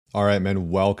All right, man,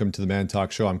 welcome to the Man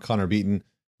Talk Show. I'm Connor Beaton.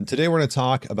 And today we're going to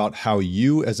talk about how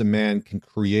you as a man can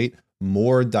create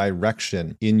more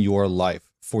direction in your life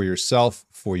for yourself,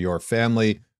 for your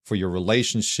family, for your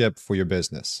relationship, for your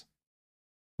business.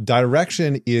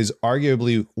 Direction is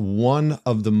arguably one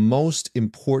of the most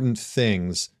important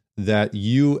things that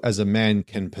you as a man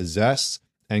can possess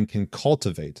and can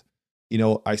cultivate. You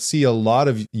know, I see a lot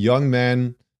of young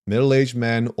men, middle-aged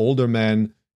men, older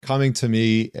men coming to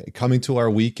me, coming to our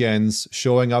weekends,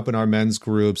 showing up in our men's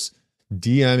groups,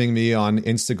 DMing me on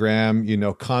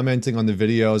Instagram, commenting on the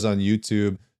videos on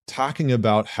YouTube, talking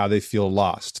about how they feel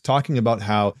lost, talking about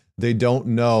how they don't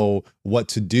know what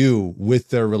to do with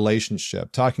their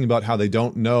relationship, talking about how they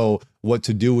don't know what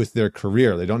to do with their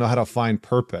career. They don't know how to find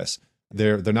purpose.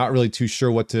 They're not really too sure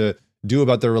what to do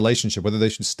about their relationship, whether they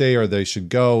should stay or they should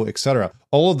go, etc.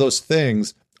 All of those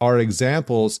things are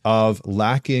examples of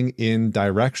lacking in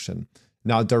direction.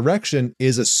 Now, direction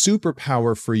is a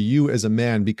superpower for you as a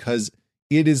man because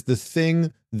it is the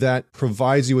thing that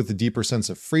provides you with a deeper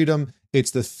sense of freedom. It's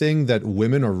the thing that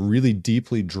women are really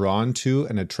deeply drawn to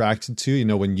and attracted to. You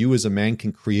know, when you as a man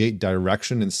can create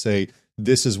direction and say,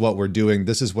 this is what we're doing,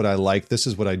 this is what I like, this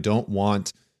is what I don't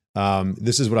want,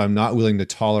 this is what I'm not willing to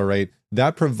tolerate,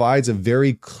 that provides a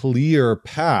very clear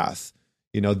path.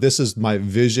 This is my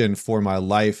vision for my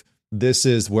life. This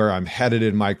is where I'm headed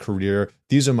in my career.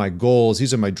 These are my goals.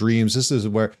 These are my dreams. This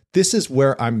is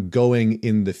where I'm going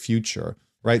in the future,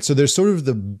 right? So there's sort of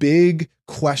the big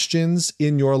questions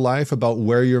in your life about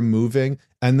where you're moving.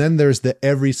 And then there's the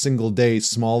every single day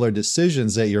smaller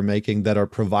decisions that you're making that are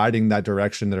providing that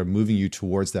direction, that are moving you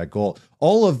towards that goal.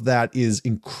 All of that is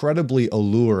incredibly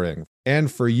alluring. And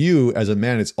for you as a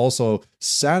man, it's also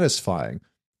satisfying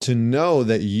to know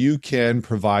that you can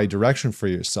provide direction for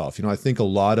yourself. I think a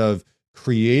lot of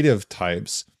creative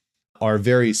types are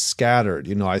very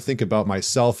scattered. I think about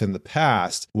myself in the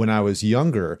past when I was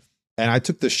younger, and I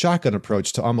took the shotgun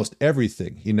approach to almost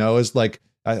everything. It's like,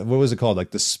 what was it called? Like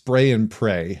the spray and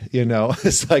pray,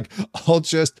 It's like,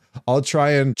 I'll try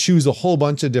and choose a whole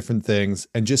bunch of different things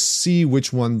and just see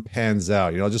which one pans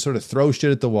out. I'll just sort of throw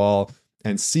shit at the wall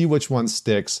and see which one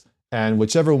sticks. And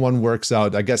whichever one works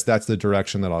out, I guess that's the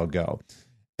direction that I'll go.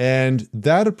 And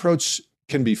that approach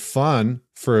can be fun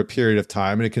for a period of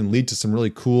time, and it can lead to some really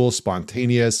cool,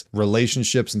 spontaneous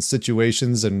relationships and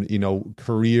situations and,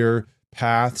 career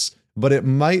paths, but it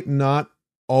might not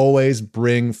always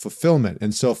bring fulfillment.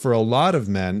 And so for a lot of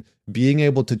men, being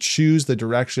able to choose the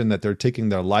direction that they're taking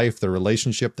their life, their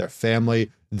relationship, their family,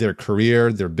 their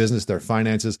career, their business, their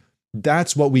finances,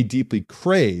 that's what we deeply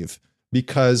crave,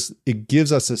 because it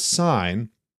gives us a sign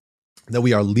that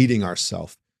we are leading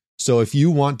ourselves. So if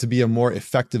you want to be a more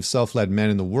effective self-led man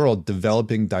in the world,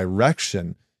 developing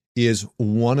direction is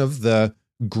one of the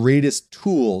greatest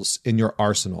tools in your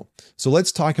arsenal. So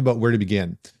let's talk about where to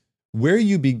begin. Where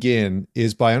you begin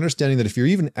is by understanding that if you're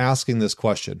even asking this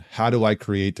question, how do I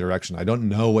create direction? I don't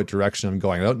know what direction I'm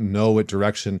going. I don't know what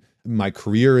direction my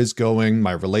career is going,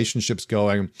 my relationship's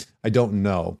going. I don't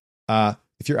know.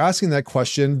 If you're asking that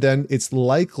question, then it's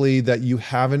likely that you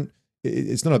haven't,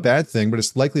 it's not a bad thing, but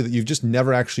it's likely that you've just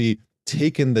never actually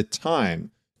taken the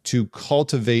time to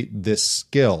cultivate this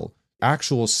skill,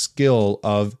 actual skill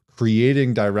of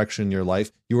creating direction in your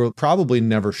life. You were probably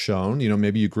never shown,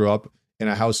 maybe you grew up in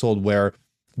a household where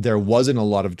there wasn't a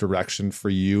lot of direction for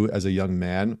you as a young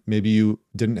man. Maybe you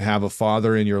didn't have a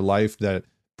father in your life that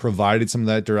provided some of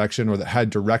that direction, or that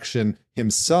had direction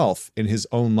himself in his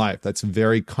own life. That's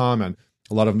very common.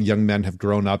 A lot of young men have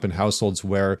grown up in households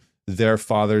where their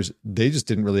fathers, they just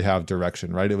didn't really have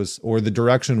direction, right? Or the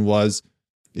direction was,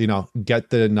 get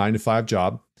the 9-to-5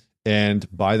 job and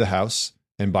buy the house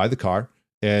and buy the car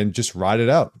and just ride it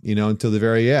out, until the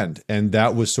very end. And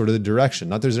that was sort of the direction.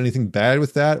 Not there's anything bad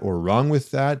with that or wrong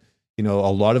with that. A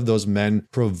lot of those men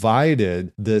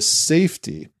provided the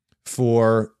safety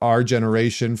for our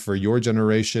generation, for your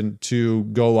generation to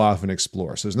go off and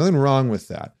explore. So there's nothing wrong with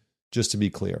that, just to be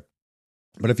clear.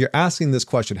 But if you're asking this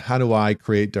question, how do I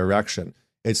create direction?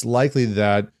 It's likely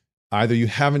that either you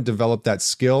haven't developed that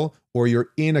skill or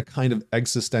you're in a kind of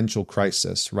existential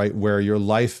crisis, right? Where your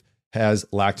life has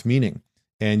lacked meaning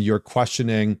and you're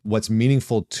questioning what's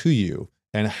meaningful to you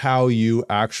and how you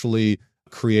actually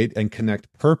create and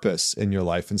connect purpose in your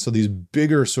life. And so these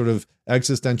bigger sort of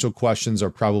existential questions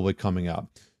are probably coming up.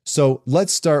 So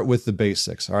let's start with the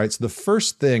basics. All right. So the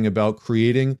first thing about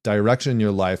creating direction in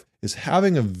your life is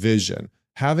having a vision,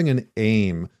 having an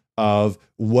aim of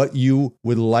what you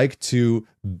would like to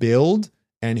build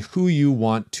and who you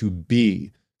want to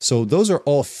be. So those are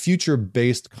all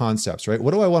future-based concepts, right?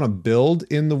 What do I want to build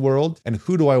in the world and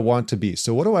who do I want to be?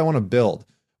 So what do I want to build?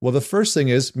 Well, the first thing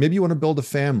is maybe you want to build a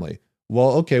family.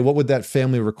 Well, okay, what would that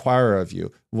family require of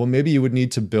you? Well, maybe you would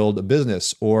need to build a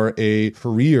business or a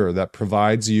career that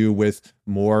provides you with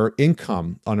more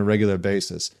income on a regular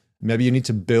basis. Maybe you need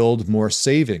to build more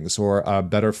savings or a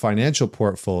better financial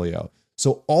portfolio.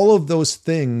 So all of those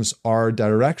things are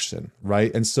direction,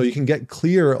 right? And so you can get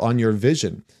clear on your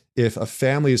vision. If a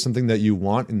family is something that you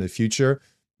want in the future,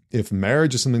 if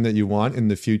marriage is something that you want in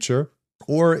the future,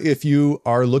 or if you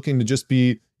are looking to just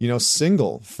be,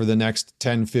 single for the next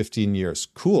 10, 15 years,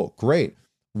 cool, great.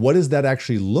 What does that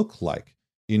actually look like?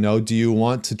 Do you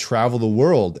want to travel the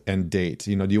world and date?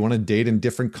 Do you want to date in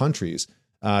different countries?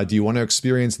 Do you want to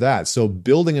experience that? So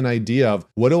building an idea of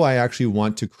what do I actually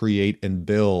want to create and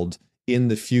build in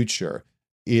the future,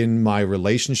 in my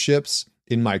relationships,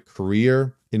 in my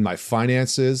career, in my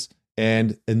finances,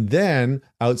 and then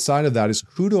outside of that is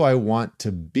who do I want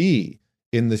to be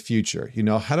in the future?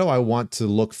 How do I want to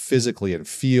look physically and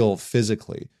feel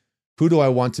physically? Who do I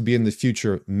want to be in the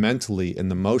future mentally and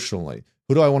emotionally?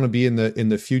 Who do I want to be in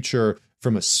the future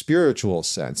from a spiritual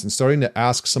sense? And starting to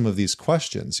ask some of these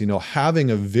questions,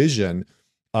 having a vision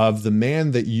of the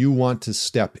man that you want to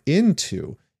step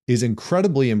into is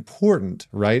incredibly important,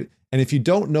 right? And if you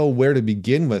don't know where to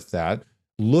begin with that,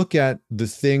 look at the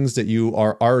things that you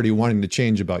are already wanting to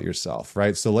change about yourself,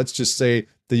 right? So let's just say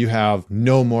that you have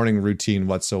no morning routine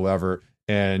whatsoever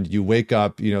and you wake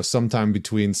up, sometime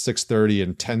between 6:30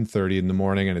 and 10:30 in the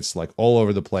morning and it's like all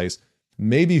over the place.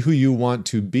 Maybe who you want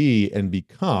to be and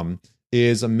become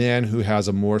is a man who has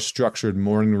a more structured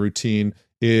morning routine,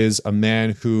 is a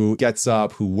man who gets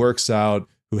up, who works out,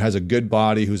 who has a good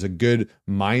body, who's a good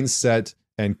mindset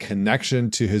and connection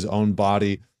to his own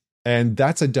body. And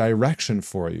that's a direction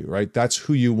for you, right? That's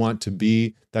who you want to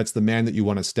be. That's the man that you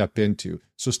want to step into.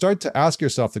 So start to ask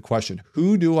yourself the question,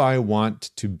 who do I want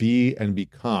to be and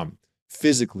become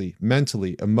physically,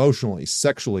 mentally, emotionally,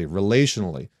 sexually,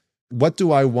 relationally? What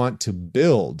do I want to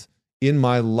build in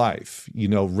my life,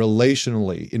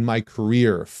 relationally, in my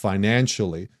career,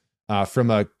 financially,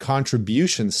 from a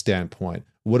contribution standpoint?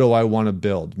 What do I want to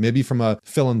build? Maybe from a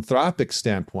philanthropic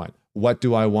standpoint, what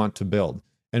do I want to build?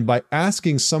 And by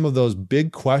asking some of those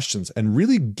big questions and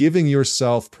really giving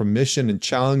yourself permission and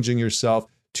challenging yourself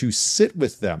to sit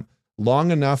with them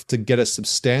long enough to get a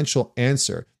substantial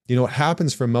answer. What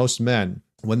happens for most men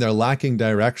when they're lacking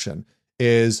direction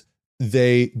is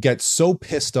they get so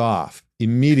pissed off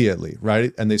immediately,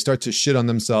 right? And they start to shit on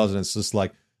themselves and it's just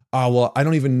like, oh, well, I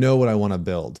don't even know what I want to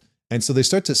build. And so they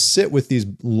start to sit with these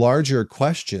larger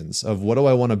questions of what do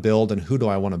I want to build and who do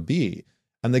I want to be?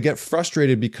 And they get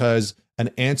frustrated because an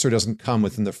answer doesn't come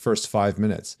within the first 5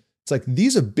 minutes. It's like,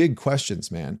 these are big questions,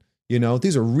 man.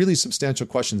 These are really substantial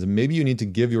questions. And maybe you need to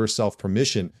give yourself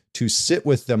permission to sit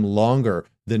with them longer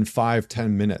than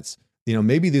 5-10 minutes.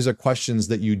 Maybe these are questions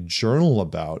that you journal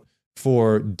about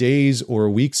for days or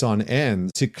weeks on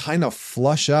end to kind of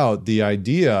flush out the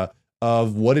idea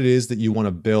of what it is that you want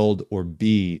to build or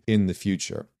be in the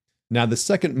future. Now, the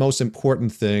second most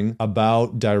important thing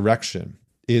about direction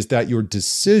is that your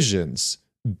decisions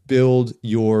build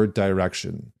your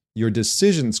direction. Your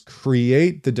decisions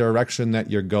create the direction that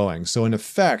you're going. So in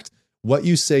effect, what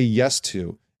you say yes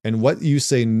to and what you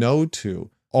say no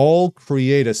to all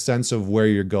create a sense of where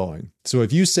you're going. So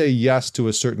if you say yes to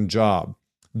a certain job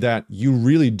that you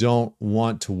really don't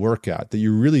want to work at, that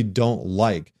you really don't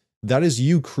like, that is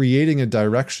you creating a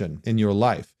direction in your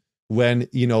life. When,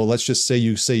 let's just say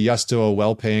you say yes to a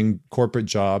well-paying corporate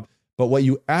job, but what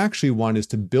you actually want is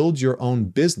to build your own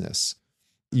business.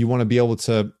 You want to be able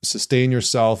to sustain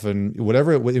yourself in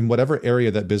whatever area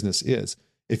that business is.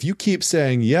 If you keep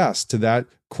saying yes to that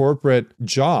corporate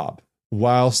job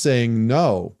while saying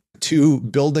no to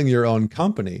building your own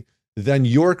company, then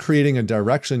you're creating a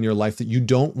direction in your life that you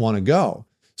don't want to go.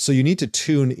 So you need to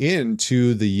tune in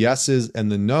to the yeses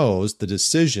and the nos, the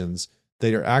decisions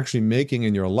that you're actually making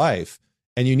in your life.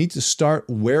 And you need to start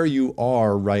where you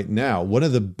are right now. One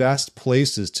of the best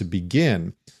places to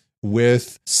begin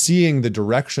with seeing the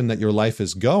direction that your life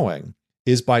is going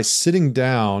is by sitting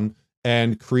down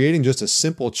and creating just a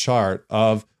simple chart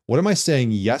of what am I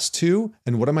saying yes to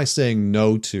and what am I saying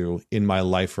no to in my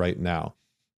life right now?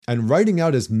 And writing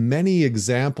out as many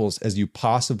examples as you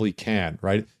possibly can,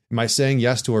 right? Am I saying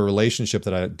yes to a relationship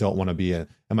that I don't want to be in?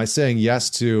 Am I saying yes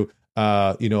to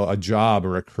a job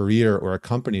or a career or a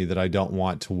company that I don't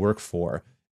want to work for?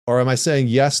 Or am I saying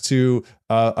yes to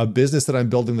a business that I'm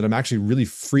building that I'm actually really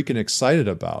freaking excited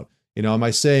about? Am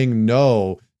I saying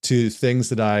no to things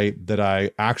that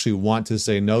I actually want to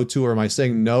say no to? Or am I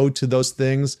saying no to those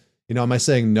things? Am I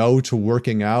saying no to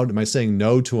working out? Am I saying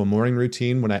no to a morning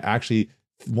routine when I actually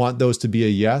want those to be a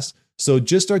yes? So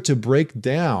just start to break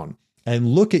down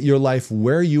and look at your life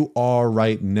where you are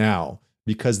right now,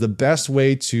 because the best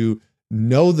way to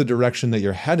know the direction that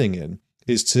you're heading in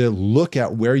is to look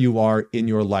at where you are in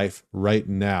your life right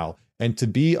now and to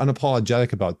be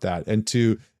unapologetic about that and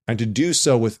to do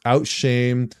so without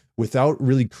shame, without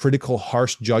really critical,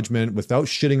 harsh judgment, without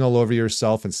shitting all over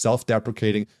yourself and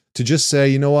self-deprecating, to just say,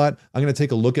 you know what, I'm going to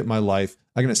take a look at my life.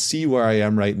 I'm going to see where I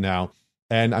am right now.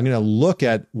 And I'm going to look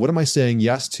at what am I saying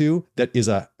yes to that is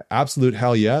a absolute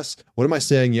hell yes? What am I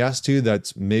saying yes to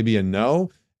that's maybe a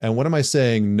no? And what am I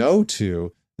saying no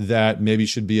to that maybe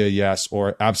should be a yes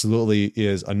or absolutely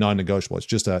is a non-negotiable? It's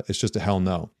just a hell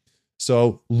no.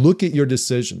 So look at your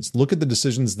decisions. Look at the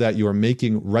decisions that you are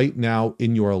making right now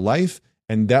in your life,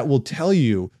 and that will tell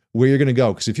you where you're going to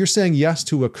go. Because if you're saying yes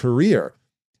to a career,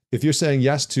 if you're saying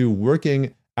yes to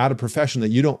working at a profession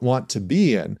that you don't want to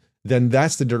be in, then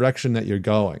that's the direction that you're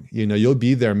going. You'll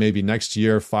be there maybe next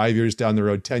year, 5 years down the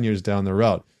road, 10 years down the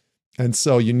road. And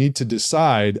so you need to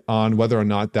decide on whether or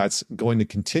not that's going to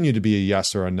continue to be a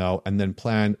yes or a no, and then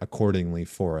plan accordingly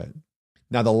for it.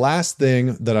 Now, the last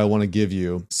thing that I want to give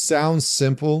you sounds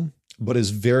simple, but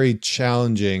is very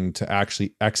challenging to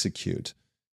actually execute.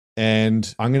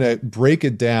 And I'm going to break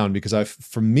it down because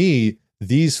for me,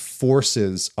 these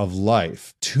forces of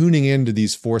life, tuning into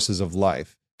these forces of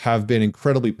life, have been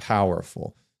incredibly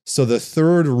powerful. So the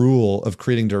third rule of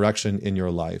creating direction in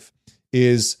your life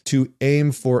is to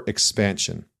aim for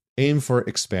expansion. Aim for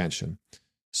expansion.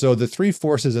 So the three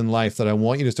forces in life that I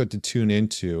want you to start to tune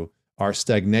into are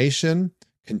stagnation,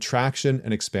 contraction,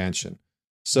 and expansion.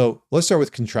 So let's start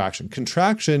with contraction.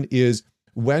 Contraction is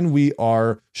when we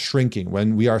are shrinking,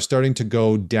 when we are starting to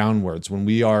go downwards, when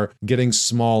we are getting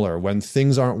smaller, when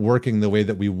things aren't working the way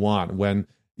that we want, when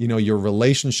your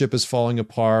relationship is falling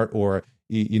apart, or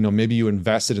maybe you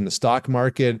invested in the stock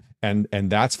market and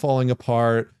that's falling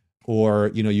apart, or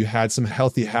you had some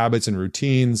healthy habits and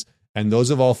routines and those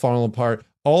have all fallen apart.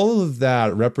 All of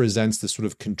that represents the sort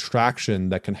of contraction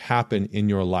that can happen in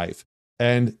your life.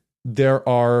 And there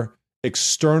are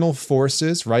external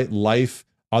forces, right? Life,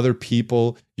 other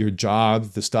people, your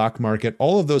job, the stock market,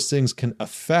 all of those things can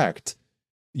affect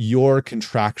your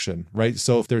contraction, right?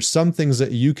 So if there's some things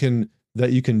that you can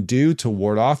do to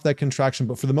ward off that contraction,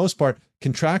 but for the most part,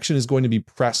 contraction is going to be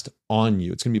pressed on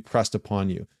you. It's going to be pressed upon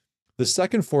you. The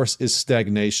second force is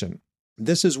stagnation.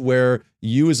 This is where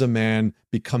you as a man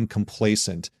become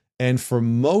complacent. And for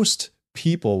most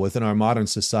people within our modern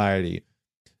society,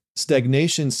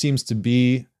 stagnation seems to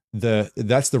be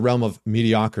that's the realm of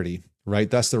mediocrity, right?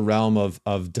 That's the realm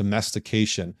of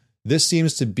domestication. This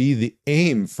seems to be the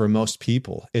aim for most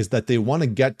people, is that they want to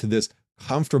get to this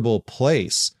comfortable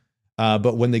place.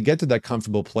 But when they get to that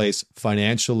comfortable place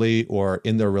financially or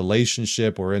in their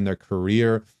relationship or in their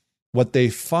career, what they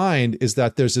find is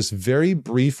that there's this very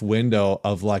brief window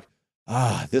of like,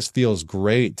 this feels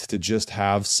great to just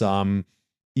have some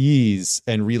ease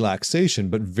and relaxation.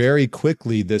 But very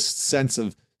quickly, this sense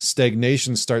of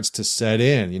stagnation starts to set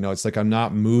in. It's like, I'm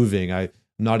not moving. I'm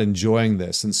not enjoying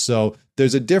this. And so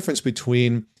there's a difference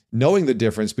between knowing the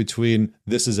difference between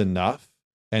this is enough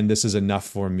and this is enough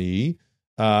for me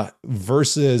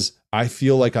versus I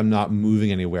feel like I'm not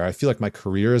moving anywhere. I feel like my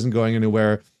career isn't going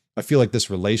anywhere. I feel like this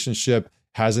relationship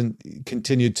hasn't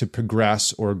continued to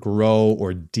progress or grow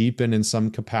or deepen in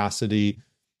some capacity.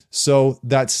 So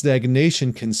that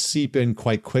stagnation can seep in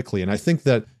quite quickly. And I think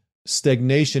that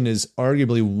stagnation is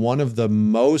arguably one of the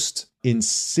most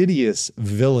insidious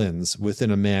villains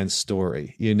within a man's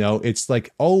story. It's like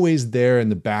always there in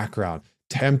the background,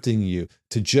 tempting you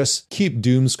to just keep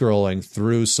doom scrolling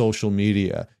through social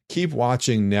media, keep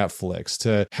watching Netflix,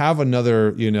 to have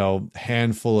another,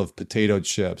 handful of potato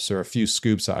chips or a few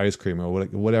scoops of ice cream or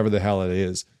whatever the hell it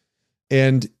is.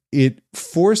 And it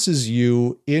forces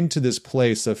you into this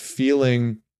place of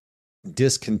feeling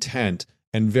discontent,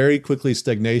 and very quickly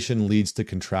stagnation leads to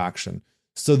contraction.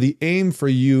 So the aim for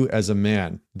you as a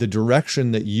man, the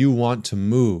direction that you want to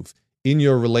move in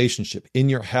your relationship, in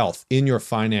your health, in your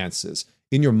finances,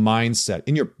 in your mindset,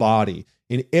 in your body,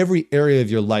 in every area of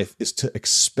your life, is to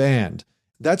expand.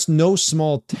 That's no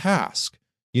small task,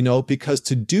 because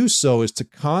to do so is to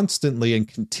constantly and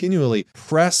continually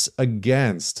press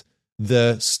against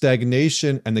the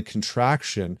stagnation and the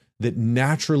contraction that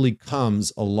naturally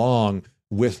comes along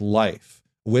with life,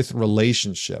 with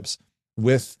relationships,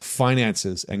 with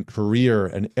finances and career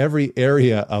and every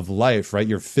area of life, right?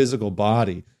 Your physical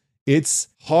body. It's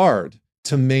hard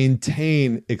to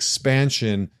maintain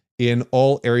expansion in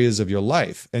all areas of your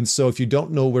life. And so if you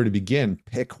don't know where to begin,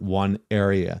 pick one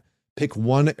area. Pick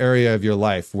one area of your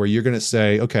life where you're going to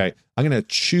say, okay, I'm going to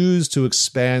choose to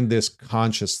expand this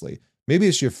consciously. Maybe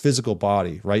it's your physical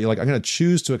body, right? You're like, I'm going to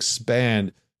choose to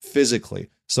expand physically.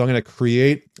 So I'm going to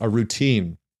create a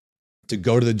routine to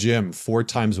go to the gym 4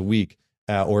 times a week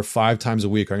or 5 times a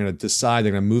week. I'm going to decide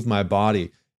I'm going to move my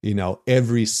body,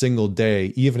 every single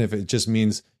day, even if it just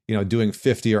means, doing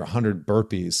 50 or 100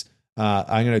 burpees.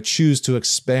 I'm going to choose to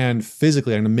expand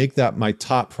physically. I'm going to make that my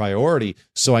top priority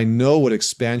so I know what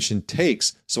expansion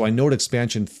takes, so I know what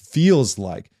expansion feels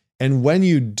like. And when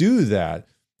you do that,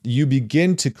 you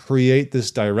begin to create this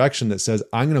direction that says,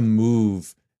 I'm going to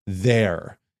move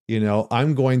there.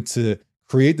 I'm going to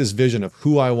create this vision of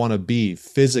who I want to be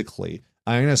physically.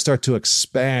 I'm going to start to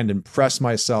expand and press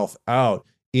myself out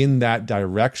in that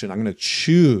direction. I'm going to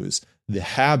choose the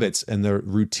habits and the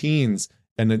routines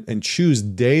and choose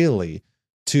daily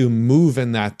to move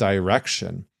in that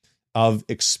direction of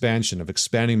expansion, of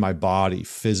expanding my body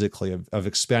physically, of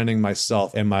expanding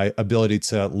myself and my ability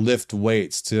to lift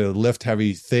weights, to lift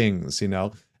heavy things,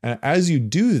 And as you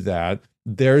do that,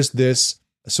 there's this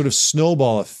sort of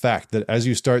snowball effect that as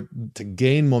you start to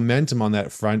gain momentum on that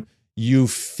front, you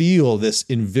feel this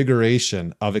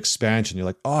invigoration of expansion. You're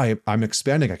like, oh, I'm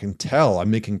expanding. I can tell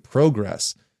I'm making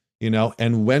progress,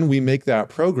 And when we make that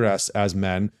progress as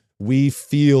men, we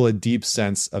feel a deep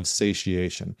sense of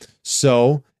satiation.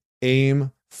 So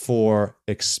aim for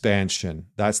expansion.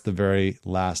 That's the very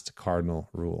last cardinal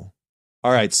rule.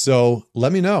 All right, so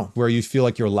let me know where you feel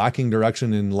like you're lacking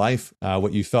direction in life,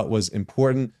 what you felt was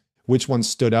important, which one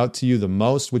stood out to you the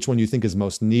most, which one you think is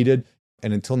most needed.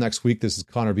 And until next week, this is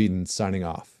Connor Beaton signing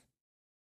off.